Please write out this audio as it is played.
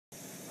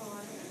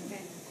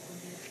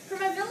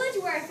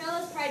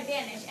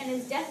bride vanished, and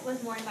his death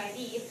was mourned by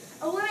thee,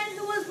 a woman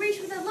who was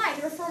reached with a light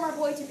to reform our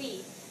boy to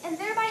be, and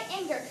thereby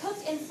anger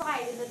cooked and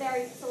fried in the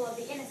very soul of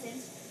the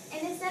innocent,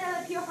 and instead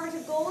of a pure heart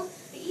of gold,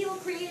 the evil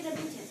created a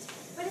mutant.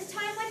 But as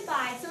time went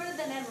by, so did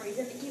the memories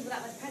of the evil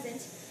that was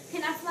present,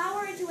 can I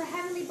flower into a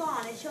heavenly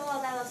bond and show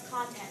all thy love's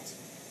content.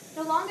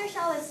 No longer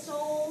shall his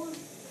soul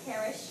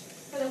perish,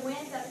 for the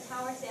winds at the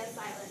tower stand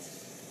silent.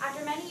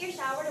 After many years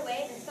showered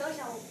away, the foe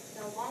shall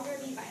no longer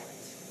be violent.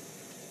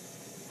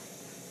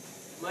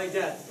 My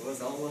death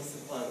was almost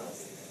upon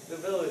us, the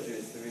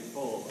villagers to be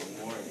full of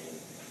mourning,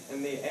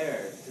 and the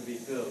air to be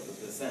filled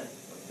with the scent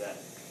of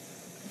death.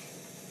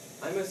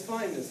 I must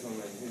find this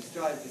woman who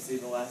strived to see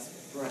the last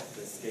breath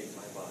escape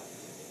my body.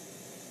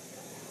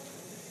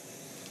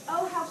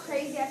 Oh, how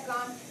crazy I've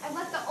gone. I've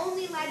let the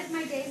only light of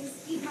my days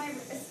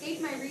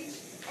escape my reach,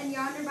 and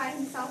yonder by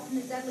himself in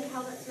the deadly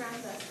hell that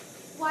surrounds us.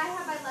 Why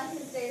have I let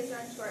his days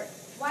run short?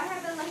 Why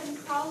have I let him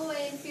crawl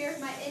away in fear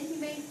of my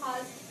inhumane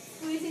paws,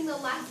 squeezing the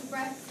last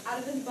breath out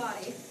of his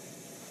body?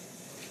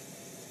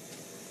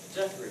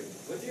 Geoffrey,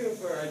 what do you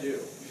infer I do?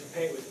 You should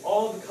paint with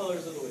all the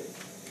colors of the wind.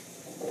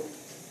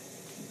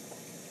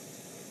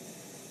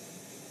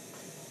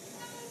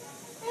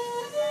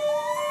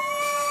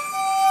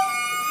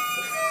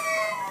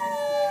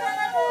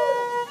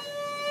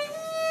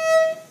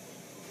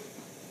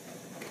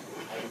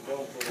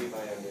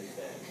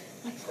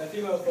 That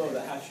female foe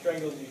that half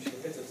strangled you to the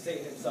pits of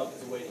Satan himself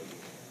is awaiting you.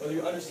 Whether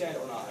you understand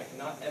or not, I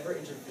cannot ever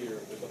interfere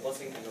with the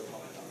blessing and your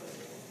common knowledge.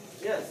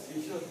 Yes,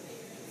 you should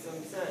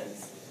some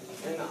sense.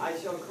 And I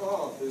shall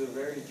crawl through the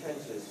very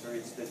trenches to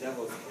reach the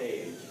devil's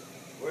cage,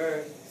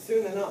 where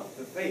soon enough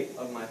the fate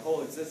of my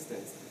whole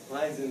existence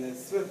lies in the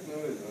swift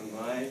move of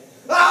my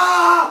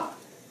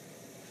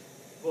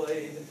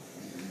blade.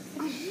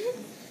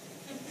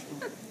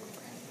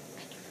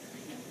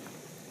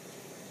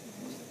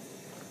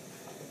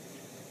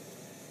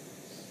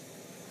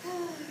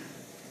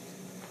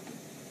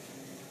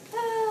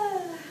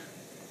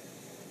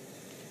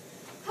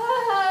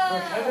 For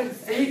heaven's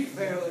sake,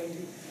 fair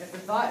lady, if the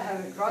thought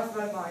hadn't crossed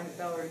my mind that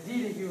thou were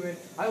indeed a human,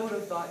 I would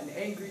have thought an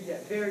angry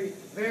yet very,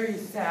 very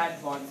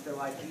sad monster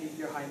lies beneath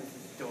your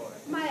highness's door.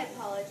 My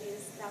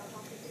apologies, thou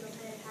conflicted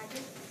Lieutenant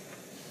Haggard.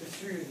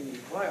 Beshrew thee,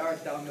 why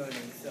art thou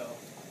moaning so?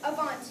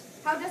 Avaunt,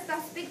 how dost thou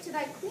speak to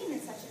thy queen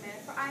in such a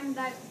manner? For I am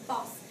thy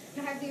boss,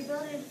 and have the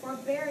ability to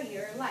forbear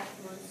your life,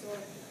 monsieur.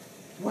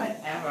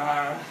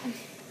 Whatever.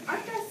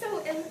 Art thou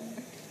so ill?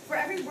 For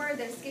every word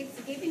that escapes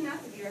the gaping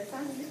mouth of you, it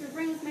sounds as if your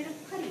brain was made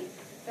of putty,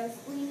 thou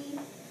spleeny,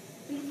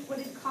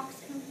 beef-wooted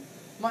coxcomb.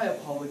 My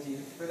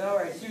apologies, for thou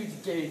art a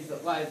huge gauge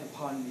that lies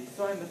upon me,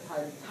 so I must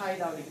tie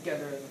thou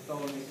together as a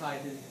fellow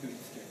beside his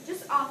bootstring.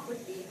 Just off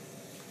with thee.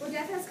 For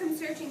death has come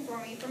searching for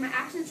me, for my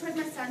actions toward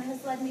my son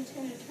has led me to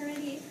an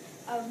eternity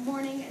of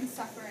mourning and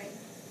suffering.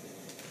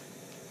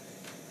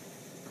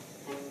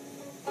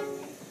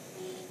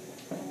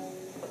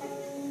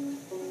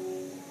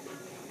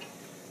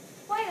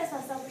 Why dost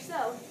thou suffer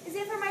so? Is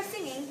it for my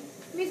singing?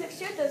 Music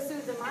should though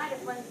soothe the mind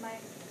if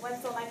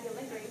one soul might be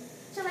lingering.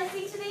 Shall I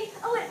sing to thee?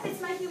 Oh, it fits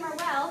my humor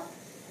well.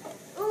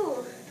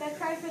 Ooh, that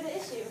cry for the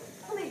issue.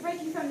 Only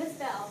break you from this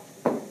spell.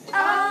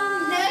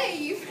 Oh, nay,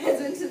 you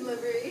peasant in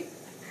livery.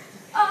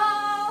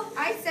 Oh,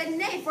 I said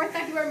nay, for I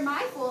thought you were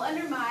my fool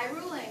under my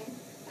ruling.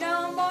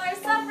 no more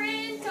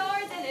suffering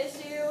towards an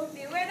issue.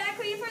 Beware that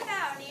queen, for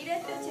thou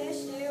needeth the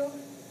tissue.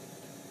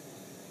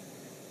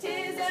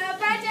 'Tis a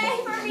bright day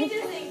for me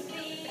to sing to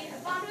thee,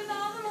 bond with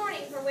all the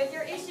morning, for with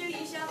your issue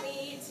you shall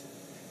meet.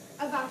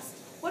 Avast,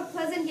 what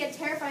pleasant yet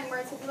terrifying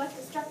words have you left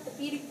to struck the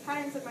beating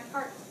patterns of my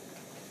heart?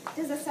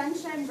 Does the sun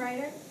shine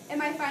brighter?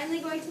 Am I finally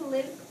going to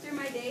live through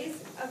my days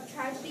of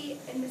tragedy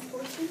and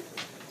misfortune?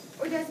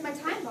 Or does my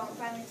time bomb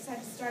finally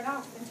decide to start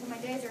off until my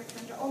days are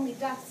turned to only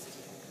dust?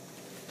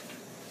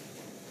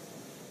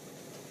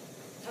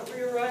 Have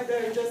we arrived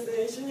at our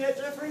destination yet,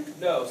 Geoffrey?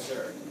 No,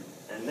 sir.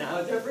 And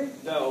now, Geoffrey?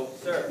 No,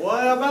 sir.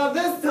 What about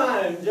this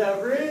time,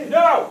 Geoffrey?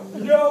 No!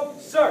 No,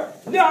 sir!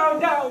 No,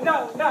 no,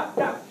 no, no,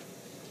 no!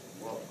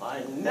 Well,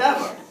 I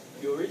never.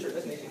 You will reach your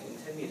destination in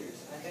 10 meters.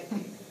 I thank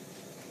you.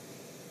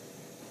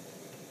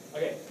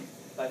 Okay,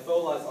 thy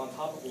foe lies on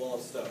top of a wall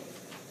of stone.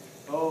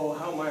 Oh,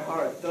 how my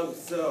heart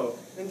thumps so.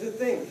 And to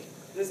think,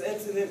 this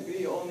incident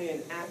be only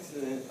an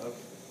accident of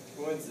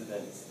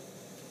coincidence.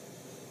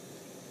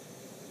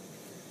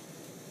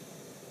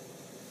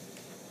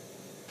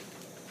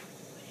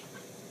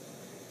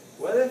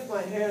 What if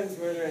my hands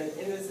were an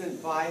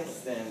innocent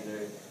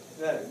bystander,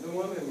 that the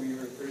woman we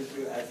refer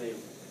to as a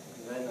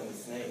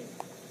venomous snake?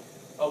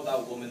 Oh,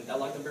 that woman, that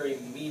like the very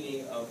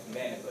meaning of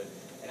manhood.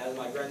 And as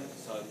my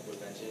grandson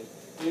would mention,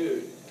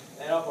 dude,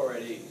 man up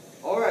already.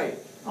 All right,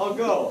 I'll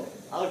go.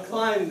 I'll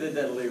climb the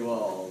deadly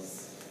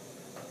walls.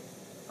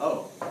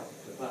 Oh,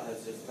 the thought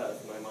has just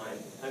passed my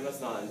mind. I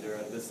must not endure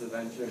this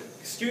adventure.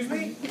 Excuse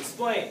me?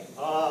 Explain.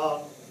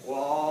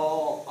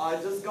 Well, I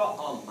just got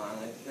a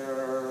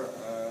manicure.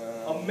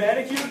 A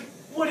manicure?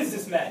 What is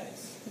this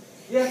madness?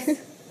 Yes,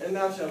 and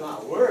thou shalt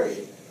not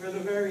worry, for the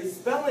very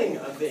spelling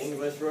of the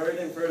English word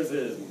infers it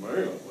is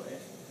manly.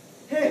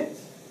 Hint,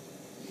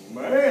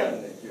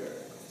 manicure.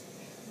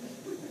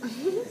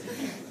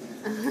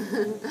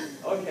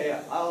 Okay,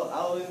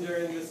 I'll endure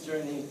in this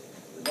journey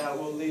that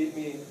will lead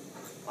me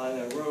on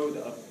a road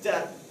of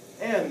death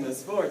and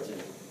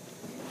misfortune.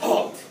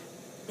 Halt!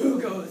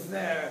 Who goes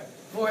there?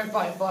 For if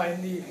I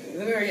find thee,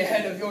 the very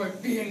head of your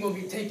being will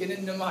be taken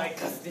into my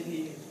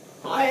custody.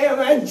 I am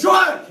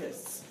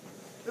Andronicus,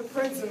 the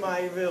prince of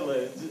my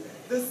village,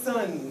 the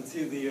sun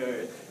to the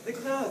earth, the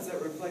clouds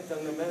that reflect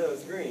on the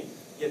meadows green,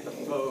 yet the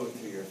foe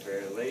to your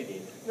fair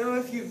lady. Now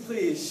if you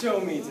please,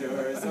 show me to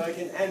her so I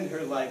can end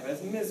her life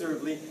as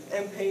miserably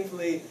and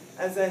painfully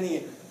as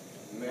any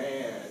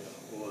man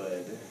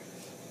would.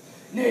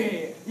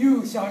 Nay,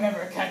 you shall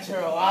never catch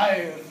her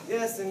alive.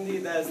 Yes,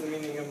 indeed, that is the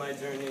meaning of my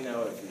journey.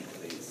 Now if you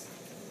please.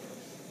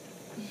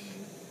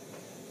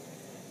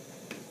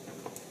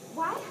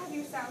 Why have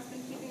your sounds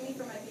been keeping me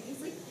from my beauty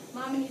sleep?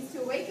 Mama needs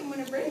to awaken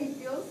whenever he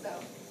feels so.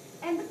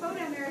 And the foe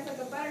down there is like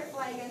a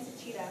butterfly against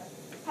a cheetah.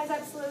 Has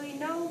absolutely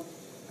no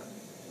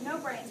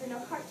brains or no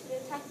heart to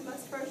attack the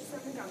most ferocious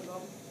in the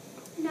jungle.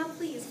 Now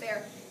please,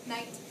 fair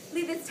knight,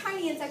 lead this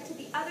tiny insect to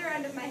the other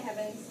end of my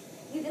heavens.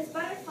 Lead this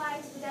butterfly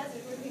to the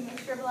desert where we may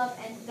shrivel up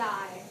and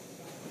die.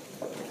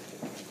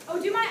 Oh,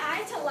 do my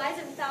eyes tell lies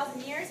of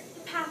 1,000 years?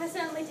 The path has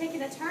suddenly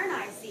taken a turn,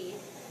 I see.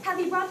 Have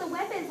you brought the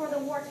weapon for the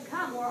war to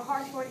come, or a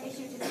heart for an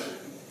issue to be?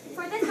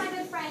 For this, my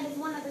good friend, is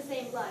one of the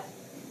same blood.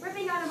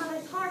 Ripping out a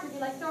mother's heart would be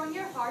like throwing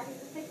your heart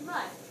into thick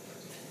mud.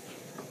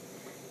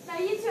 Now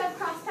you two have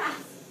crossed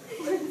paths.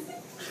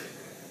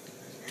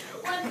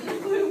 Once in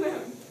the blue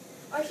moon.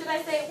 Or should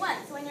I say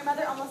once, when your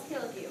mother almost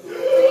killed you. So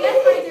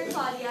yes, my dear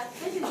Claudia,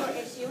 this is your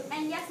issue,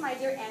 and yes, my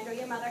dear Andrew,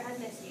 your mother has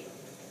missed you.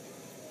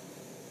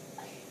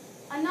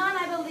 Anon,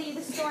 I believe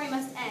the story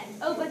must end.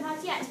 Oh, but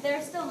not yet. There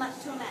is still much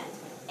to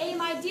amend.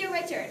 My dear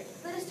Richard,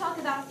 let us talk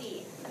about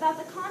thee, about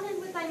the content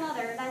with thy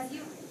mother, as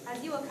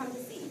you will come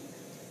to see.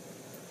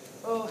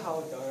 Oh,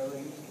 how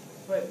darling.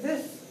 But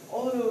this,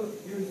 although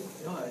your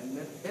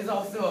son, is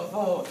also a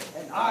foe,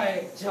 and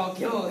I shall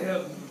kill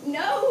him.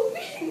 No!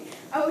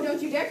 Oh,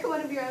 don't you dare kill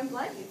one of your own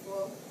blood, you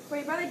fool. For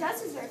your brother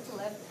does deserve to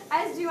live,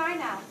 as do I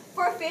now.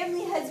 For our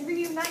family has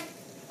reunited.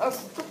 Oh.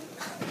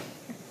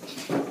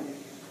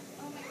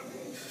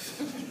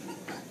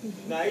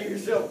 Now you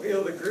shall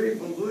feel the grief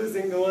of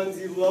losing the ones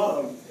you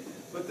love.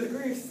 But the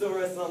grief still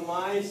rests on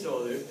my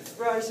shoulders,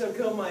 for I shall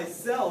kill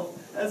myself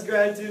as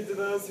gratitude to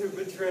those who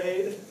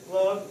betrayed,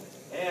 loved,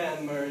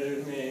 and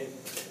murdered me.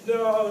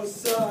 No,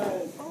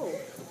 son!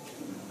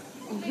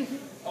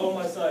 Oh,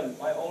 my son,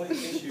 my only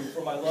issue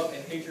for my love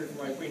and hatred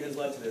for my queen has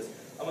led to this.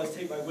 I must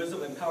take my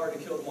wisdom and power to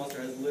kill the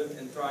monster has lived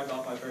and thrived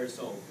off my very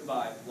soul.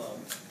 Goodbye, love.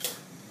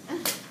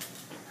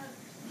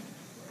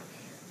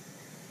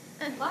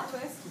 Plot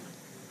twist.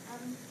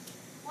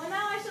 Well,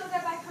 now I shall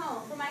go back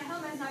home, for my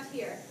home is not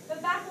here,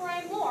 but back where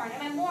I mourn,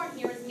 and my mourn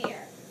here is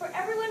near. For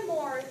everyone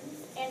mourns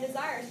and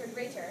desires for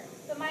greater,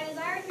 but my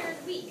desire here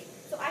is weak,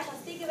 so I shall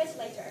speak of it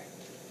later.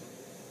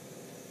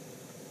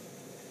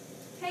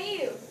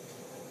 Hey, you.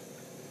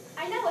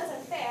 I know it's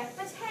unfair,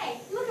 but hey,